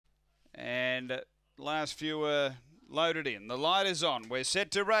And last few are loaded in. The light is on. We're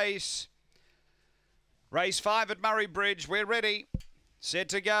set to race. Race 5 at Murray-Bridge. We're ready. Set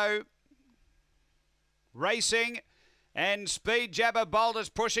to go. Racing. And speed, Jabba Bolt is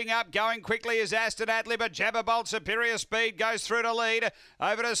pushing up. Going quickly is Aston Atlee, but Jabba Bolt superior speed goes through to lead.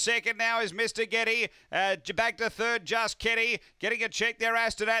 Over to second now is Mr. Getty. Back to third, Just Kenny. Getting a check there,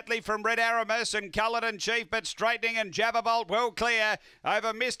 Aston Atlee from Red Aramis and Culloden Chief, but straightening and Jabba Bolt well clear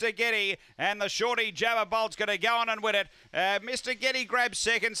over Mr. Getty. And the shorty Jabba Bolt's going to go on and win it. Mr. Getty grabs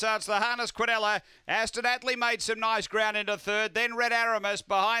second, so it's the harness Quinella. Aston Atlee made some nice ground into third. Then Red Aramis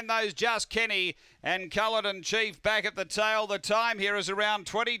behind those Just Kenny and Culloden Chief back at the tail. The time here is around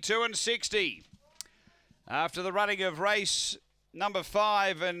 22:60. After the running of race number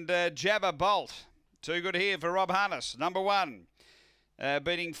 5 and Jabba Bolt. Too good here for Rob Harness. Number 1.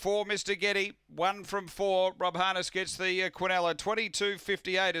 Beating 4, Mr. Getty. 1 from 4. Rob Harness gets the Quinella.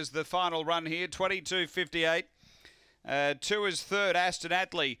 22:58 is the final run here. 22:58. 2 is third, Aston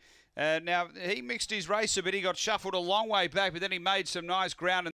Atlee. Now, he mixed his race a bit. He got shuffled a long way back, but then he made some nice ground.